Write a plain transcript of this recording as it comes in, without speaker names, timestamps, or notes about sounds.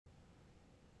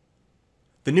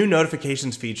The new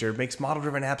notifications feature makes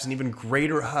model-driven apps an even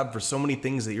greater hub for so many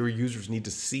things that your users need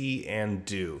to see and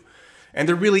do. And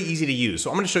they're really easy to use.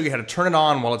 So I'm going to show you how to turn it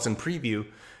on while it's in preview.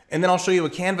 And then I'll show you a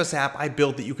Canvas app I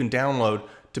built that you can download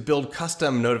to build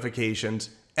custom notifications,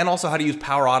 and also how to use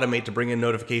Power Automate to bring in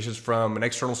notifications from an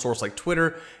external source like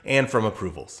Twitter and from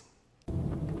approvals.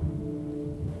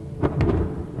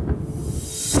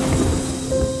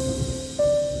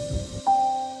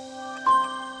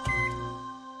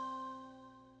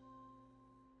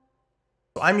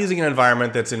 I'm using an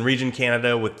environment that's in region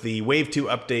Canada with the Wave 2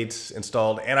 updates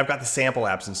installed, and I've got the sample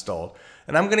apps installed.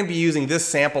 And I'm going to be using this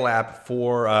sample app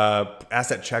for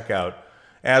asset checkout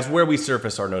as where we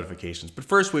surface our notifications. But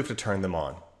first we have to turn them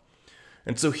on.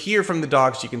 And so here from the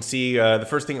docs you can see the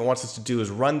first thing it wants us to do is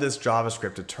run this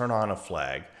JavaScript to turn on a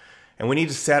flag. And we need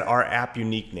to set our app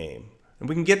unique name. And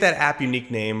we can get that app unique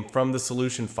name from the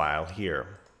solution file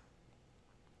here.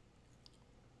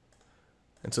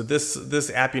 And so this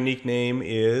app unique name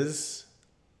is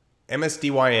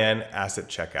MSDYN asset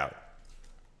checkout.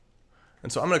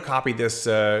 And so I'm going to copy this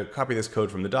code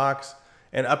from the docs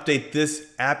and update this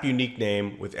app unique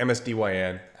name with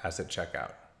MSDYN asset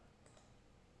checkout.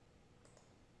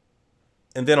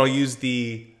 And then I'll use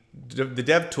the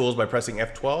dev tools by pressing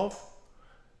F12.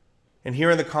 And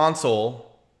here in the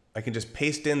console, I can just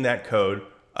paste in that code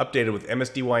updated with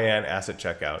MSDYN asset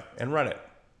checkout and run it.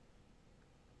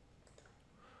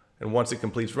 And once it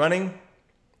completes running,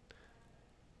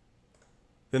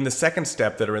 then the second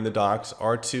step that are in the docs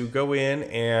are to go in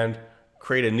and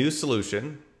create a new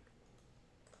solution.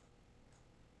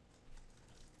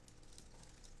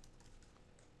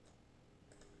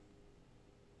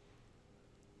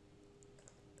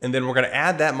 And then we're going to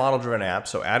add that model-driven app,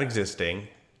 so add existing,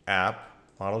 app,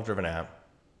 model-driven app,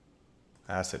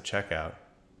 asset checkout.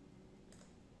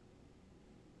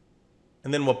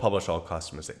 And then we'll publish all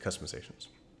customizations.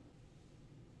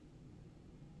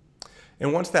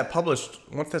 And once that's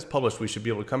published, we should be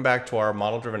able to come back to our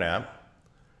model-driven app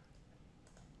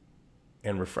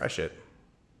and refresh it.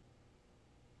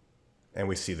 And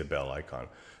we see the bell icon.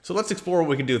 So let's explore what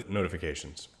we can do with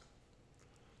notifications.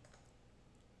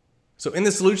 So in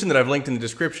the solution that I've linked in the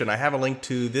description, I have a link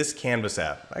to this Canvas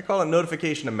app. I call it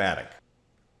Notification-O-Matic.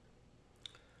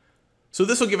 So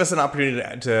this will give us an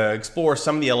opportunity to explore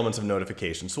some of the elements of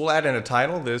notification. So we'll add in a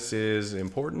title. This is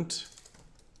important.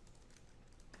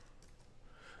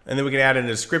 And then we can add in a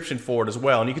description for it as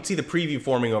well. And you can see the preview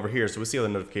forming over here. So we'll see how the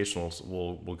notifications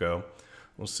will go.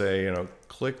 We'll say,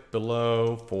 click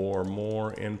below for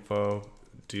more info.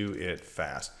 Do it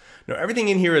fast. Now everything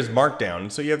in here is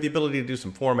markdown, so you have the ability to do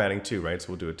some formatting too, right? So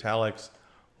we'll do italics,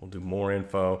 we'll do more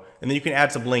info, and then you can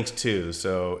add some links too.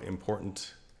 So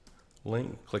important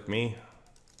link, click me,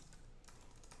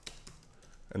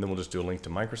 and then we'll just do a link to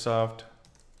Microsoft.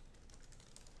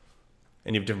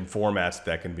 And you have different formats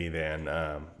that can be then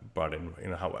brought in,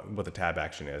 what the tab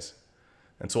action is.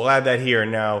 And so we'll add that here.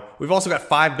 Now we've also got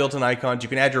 5 built-in icons. You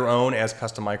can add your own as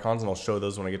custom icons, and I'll show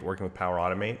those when I get working with Power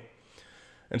Automate.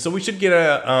 And so we should get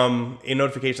a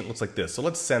notification that looks like this. So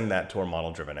let's send that to our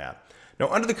model-driven app. Now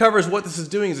under the covers, what this is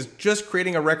doing is it's just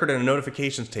creating a record in a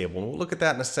notifications table. And we'll look at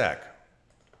that in a sec.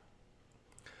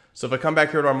 So if I come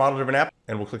back here to our model-driven app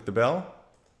and we'll click the bell.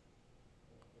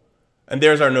 And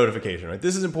there's our notification, right?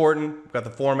 This is important. We've got the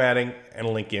formatting and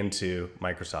a link into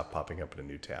Microsoft popping up in a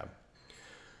new tab.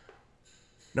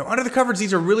 Now under the covers,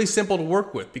 these are really simple to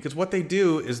work with because what they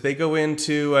do is they go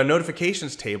into a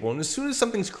notifications table, and as soon as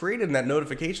something's created in that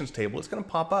notifications table, it's going to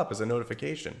pop up as a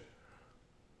notification.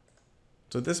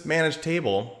 So this managed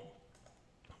table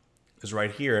is right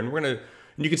here, and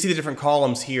you can see the different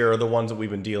columns here are the ones that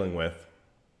we've been dealing with.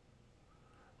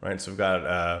 Right, so we've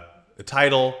got the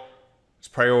title, its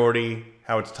priority,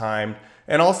 how it's timed,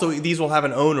 and also these will have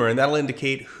an owner, and that'll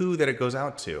indicate who that it goes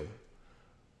out to.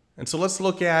 And so let's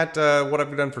look at what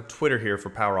I've done for Twitter here for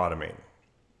Power Automate.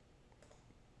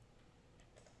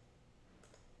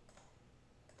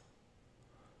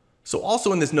 So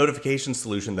also in this notification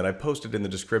solution that I posted in the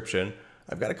description,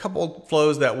 I've got a couple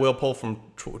flows that will pull from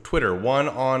Twitter. One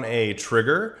on a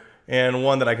trigger and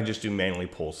one that I can just do manually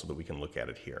pull so that we can look at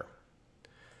it here.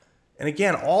 And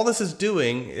again, all this is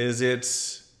doing is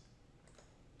it's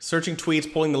searching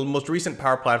tweets, pulling the most recent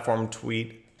Power Platform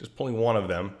tweet, just pulling one of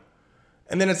them.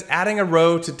 And then it's adding a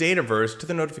row to Dataverse to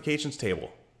the notifications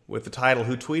table with the title,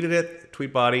 who tweeted it,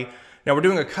 tweet body. Now we're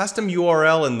doing a custom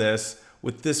URL in this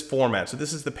with this format. So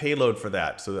this is the payload for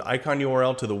that. So the icon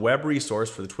URL to the web resource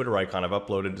for the Twitter icon I've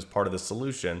uploaded as part of the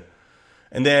solution.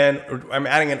 And then I'm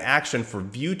adding an action for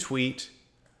view tweet.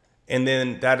 And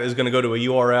then that is going to go to a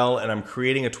URL, and I'm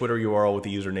creating a Twitter URL with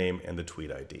the username and the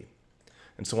tweet ID.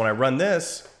 And so when I run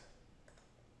this,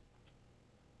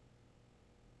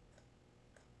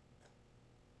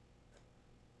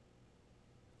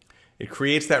 It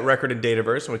creates that record in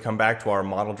Dataverse, and we come back to our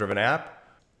model-driven app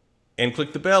and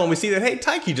click the bell, and we see that, hey,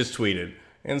 Taiki just tweeted.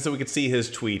 And so we can see his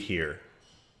tweet here.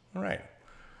 All right.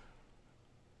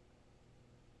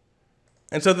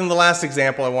 And so then the last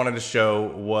example I wanted to show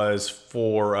was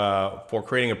for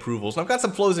creating approvals. And I've got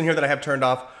some flows in here that I have turned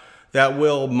off that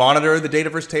will monitor the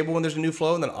Dataverse table when there's a new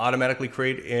flow and then automatically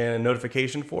create a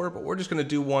notification for it. But we're just going to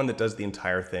do one that does the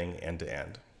entire thing end to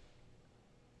end.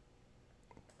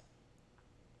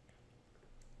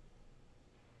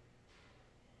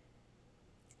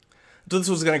 So this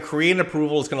was going to create an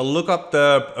approval. It's going to look up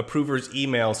the approver's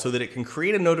email so that it can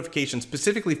create a notification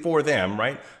specifically for them,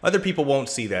 right? Other people won't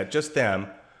see that, just them.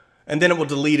 And then it will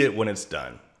delete it when it's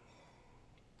done.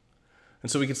 And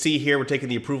so we can see here, we're taking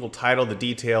the approval title, the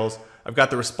details. I've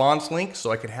got the response link, so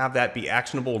I can have that be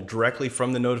actionable directly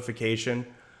from the notification.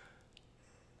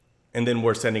 And then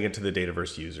we're sending it to the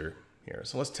Dataverse user here.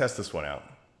 So let's test this one out.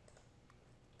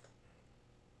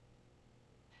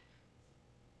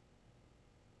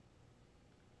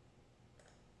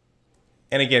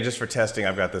 And again, just for testing,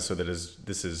 I've got this so that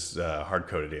this is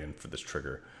hard-coded in for this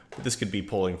trigger. But this could be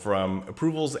pulling from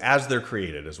approvals as they're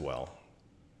created as well.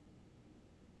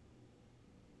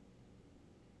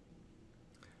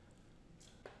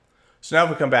 So now if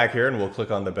we come back here and we'll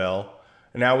click on the bell,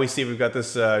 and now we see we've got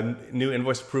this new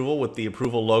invoice approval with the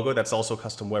approval logo. That's also a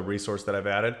custom web resource that I've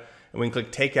added. And we can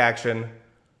click Take Action,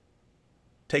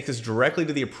 takes us directly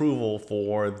to the approval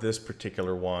for this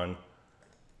particular one.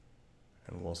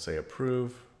 And we'll say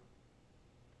approve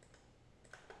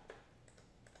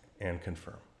and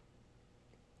confirm.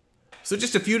 So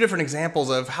just a few different examples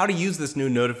of how to use this new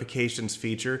notifications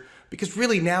feature, because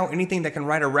really now anything that can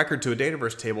write a record to a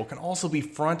Dataverse table can also be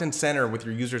front and center with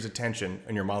your user's attention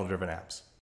in your model-driven apps.